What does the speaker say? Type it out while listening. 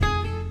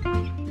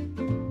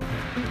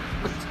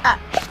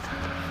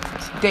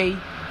Today,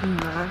 we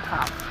learn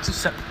how to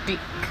suck dick.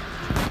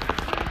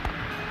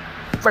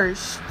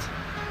 First,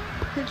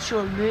 put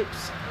your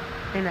lips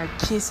in a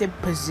kissing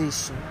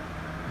position.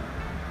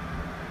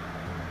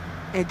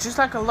 And just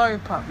like a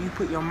lollipop, you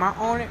put your mouth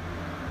on it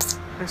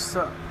and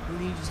suck. And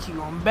then you just keep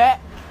going back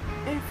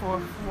and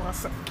forth while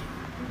sucking.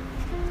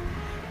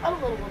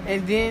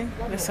 And then,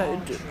 let's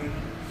suck the dick.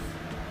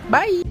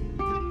 Bye.